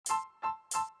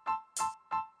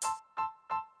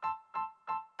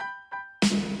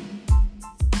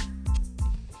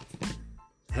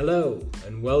Hello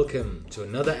and welcome to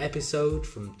another episode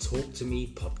from Talk to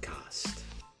Me podcast.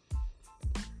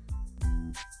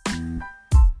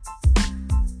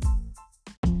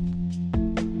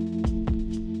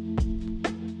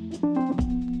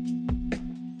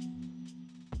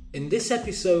 In this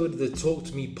episode of the Talk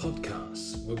to Me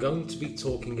podcast, we're going to be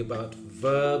talking about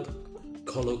verb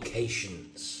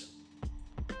collocations.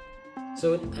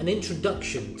 So an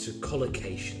introduction to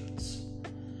collocations.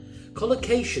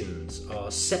 Collocations are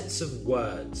sets of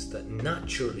words that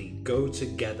naturally go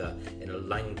together in a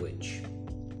language.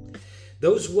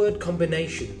 Those word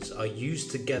combinations are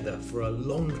used together for a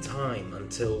long time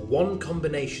until one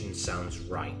combination sounds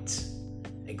right.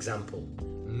 Example,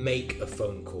 make a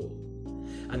phone call.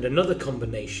 And another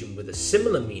combination with a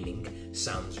similar meaning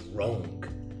sounds wrong.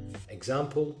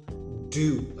 Example,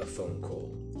 do a phone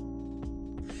call.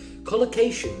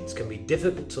 Collocations can be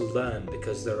difficult to learn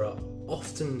because there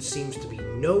often seems to be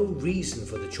no reason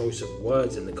for the choice of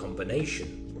words in the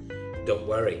combination. Don't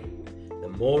worry, the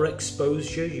more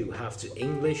exposure you have to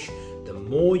English, the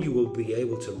more you will be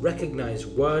able to recognize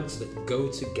words that go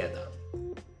together.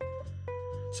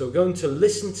 So we're going to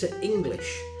listen to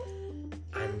English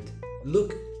and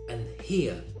look and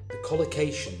hear the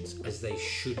collocations as they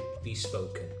should be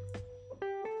spoken.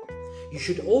 You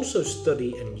should also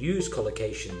study and use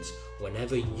collocations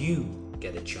whenever you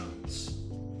get a chance.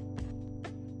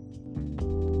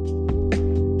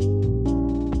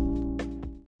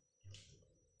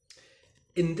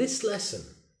 In this lesson,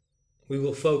 we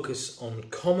will focus on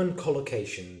common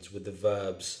collocations with the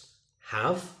verbs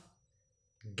have,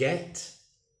 get,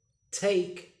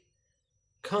 take,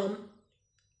 come,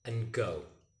 and go.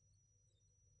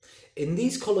 In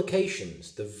these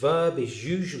collocations, the verb is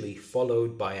usually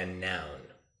followed by a noun,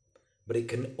 but it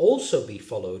can also be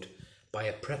followed by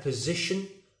a preposition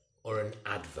or an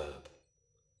adverb.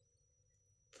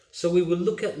 So we will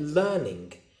look at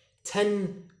learning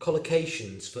 10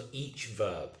 collocations for each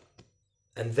verb,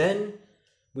 and then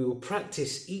we will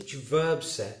practice each verb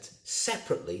set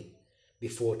separately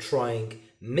before trying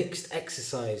mixed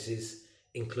exercises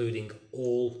including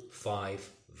all 5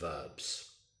 verbs.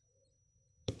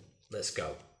 Let's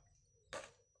go.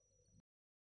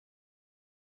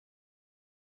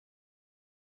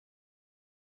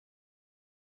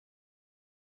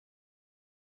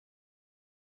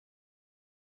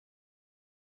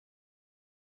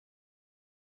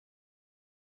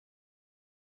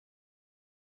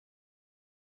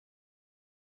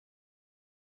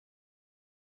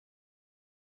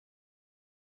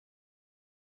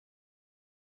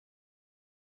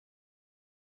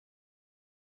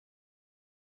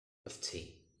 Of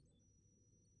tea.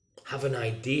 Have an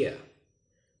idea.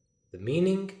 The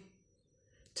meaning,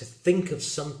 to think of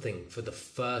something for the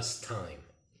first time.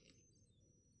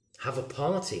 Have a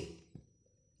party.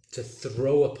 To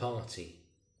throw a party.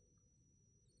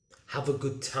 Have a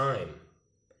good time.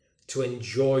 To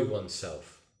enjoy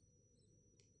oneself.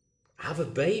 Have a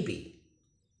baby.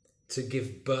 To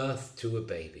give birth to a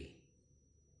baby.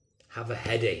 Have a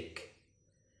headache.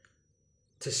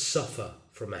 To suffer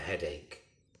from a headache.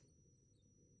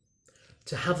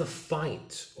 To have a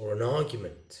fight or an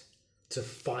argument, to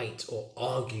fight or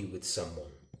argue with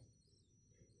someone.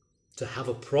 To have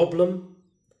a problem,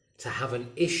 to have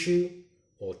an issue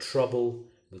or trouble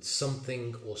with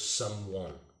something or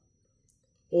someone.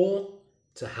 Or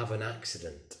to have an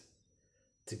accident,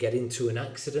 to get into an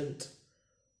accident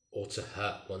or to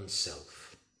hurt oneself.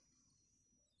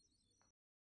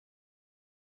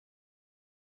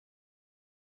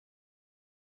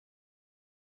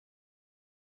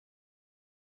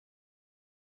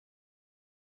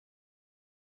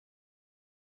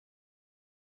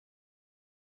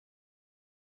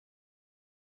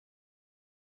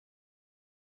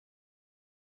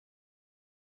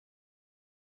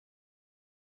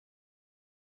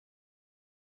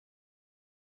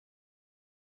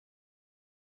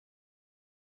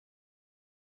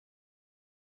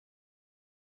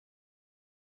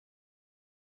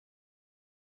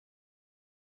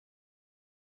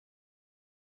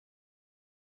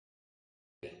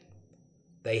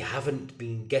 They haven't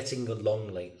been getting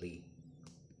along lately.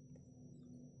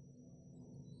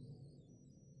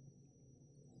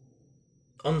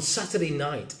 On Saturday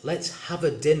night, let's have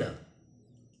a dinner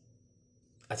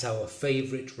at our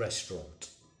favourite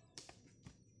restaurant.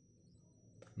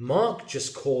 Mark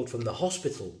just called from the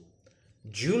hospital.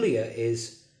 Julia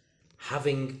is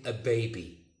having a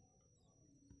baby.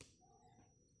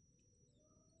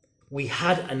 We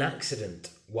had an accident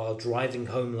while driving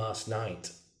home last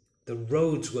night. The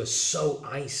roads were so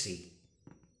icy.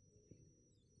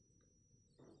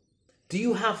 Do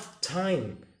you have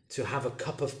time to have a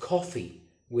cup of coffee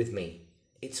with me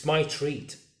It's my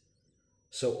treat.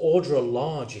 So order a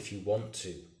large if you want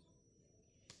to.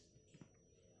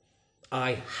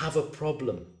 I have a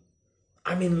problem.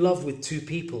 I'm in love with two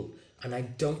people and I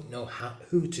don't know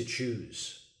who to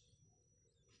choose.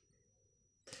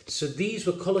 So these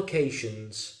were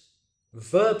collocations,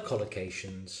 verb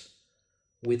collocations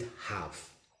with have.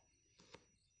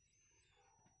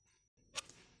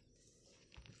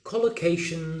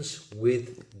 Collocations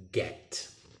with get.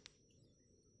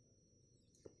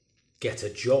 Get a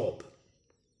job.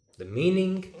 The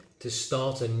meaning, to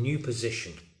start a new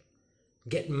position.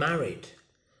 Get married,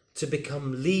 to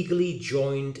become legally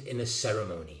joined in a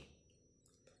ceremony.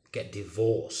 Get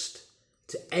divorced,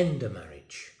 to end a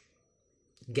marriage.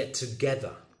 Get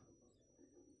together,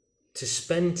 to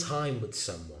spend time with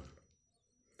someone.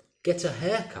 Get a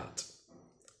haircut,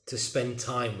 to spend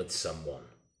time with someone.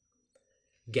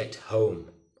 Get home,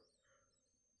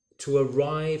 to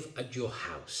arrive at your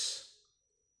house.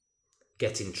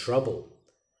 Get in trouble,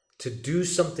 to do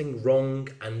something wrong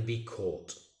and be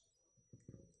caught.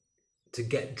 To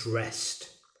get dressed,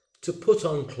 to put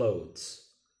on clothes.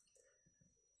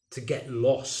 To get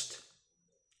lost,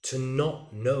 to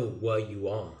not know where you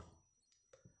are.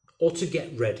 Or to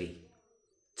get ready,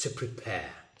 to prepare.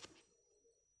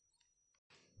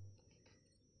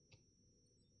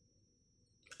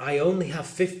 I only have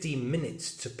 15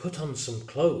 minutes to put on some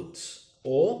clothes.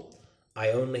 Or, I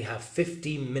only have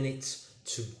 15 minutes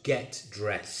to get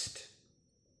dressed.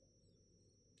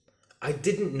 I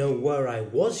didn't know where I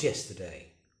was yesterday.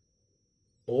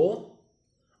 Or,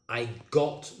 I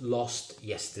got lost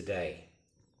yesterday.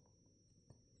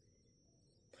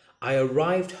 I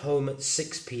arrived home at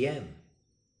 6 p.m.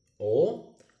 Or,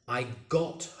 I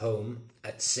got home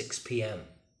at 6 p.m.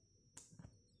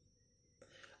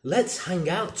 Let's hang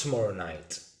out tomorrow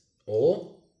night.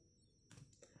 Or,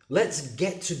 let's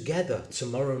get together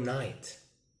tomorrow night.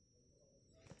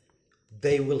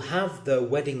 They will have their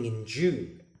wedding in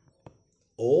June.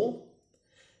 Or,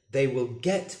 they will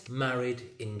get married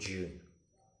in June.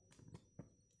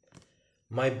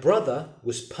 My brother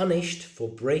was punished for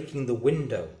breaking the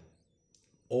window.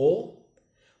 Or,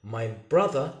 my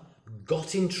brother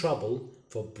got in trouble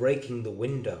for breaking the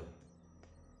window.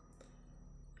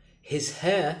 His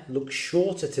hair looks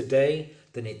shorter today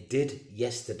than it did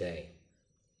yesterday.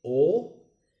 Or,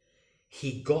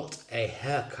 he got a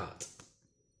haircut.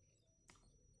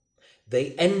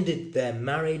 They ended their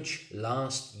marriage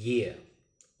last year.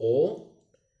 Or,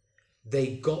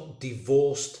 they got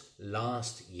divorced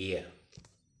last year.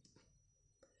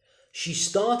 She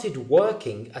started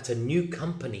working at a new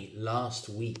company last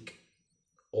week.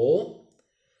 Or,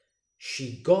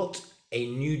 she got a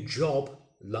new job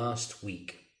last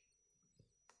week.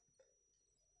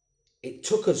 It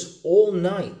took us all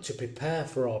night to prepare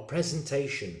for our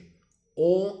presentation.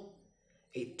 Or,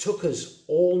 it took us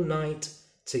all night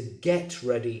to get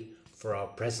ready for our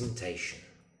presentation.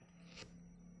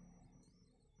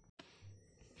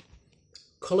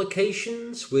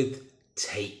 Collocations with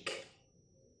take.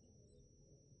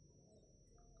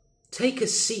 Take a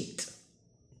seat,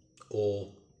 or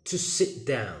to sit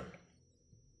down.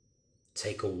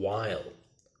 Take a while,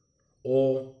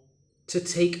 or to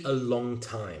take a long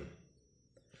time.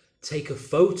 Take a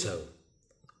photo,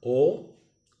 or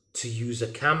to use a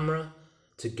camera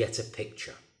to get a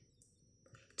picture.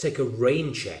 Take a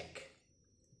rain check,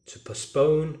 to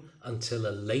postpone until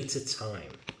a later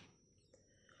time.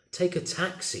 Take a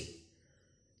taxi,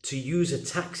 to use a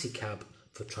taxi cab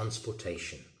for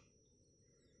transportation.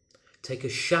 Take a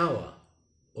shower,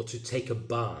 or to take a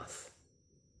bath.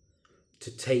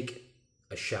 To take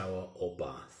a shower or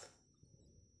bath.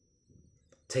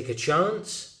 Take a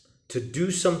chance, to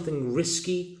do something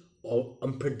risky or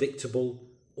unpredictable,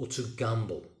 or to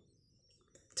gamble.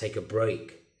 Take a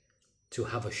break, to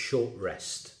have a short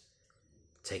rest.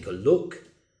 Take a look,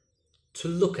 to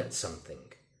look at something.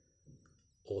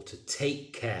 Or to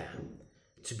take care,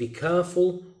 to be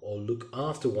careful or look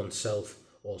after oneself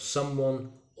or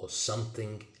someone or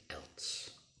something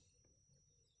else.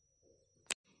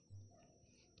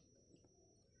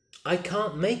 I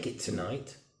can't make it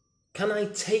tonight. Can I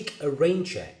take a rain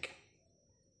check?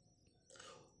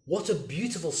 What a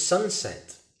beautiful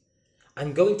sunset.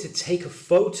 I'm going to take a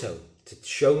photo to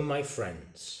show my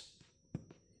friends.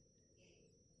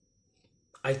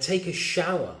 I take a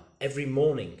shower every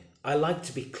morning. I like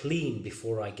to be clean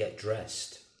before I get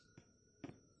dressed.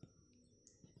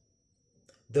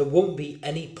 There won't be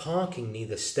any parking near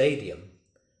the stadium.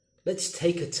 Let's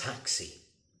take a taxi.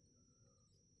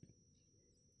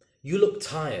 You look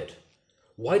tired.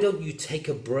 Why don't you take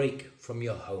a break from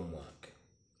your homework?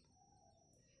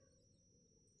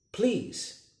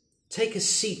 Please, take a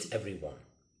seat, everyone.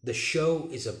 The show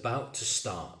is about to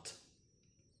start.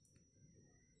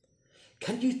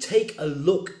 Can you take a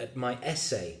look at my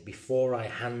essay before I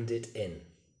hand it in?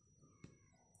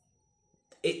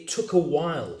 It took a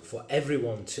while for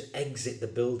everyone to exit the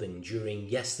building during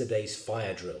yesterday's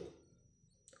fire drill.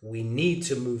 We need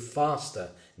to move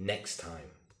faster next time.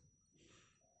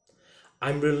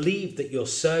 I'm relieved that your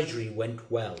surgery went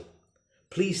well.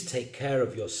 Please take care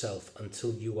of yourself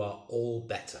until you are all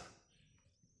better.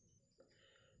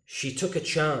 She took a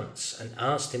chance and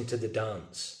asked him to the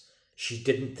dance. She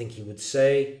didn't think he would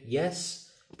say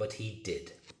yes, but he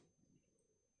did.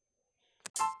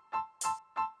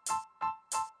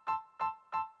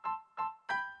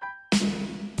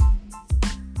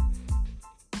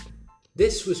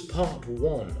 This was part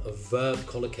 1 of verb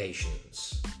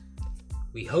collocations.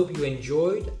 We hope you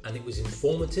enjoyed and it was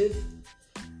informative.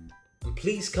 And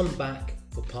please come back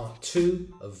for part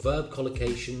 2 of verb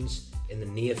collocations in the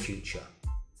near future.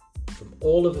 From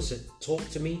all of us at Talk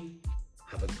to Me,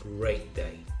 have a great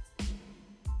day.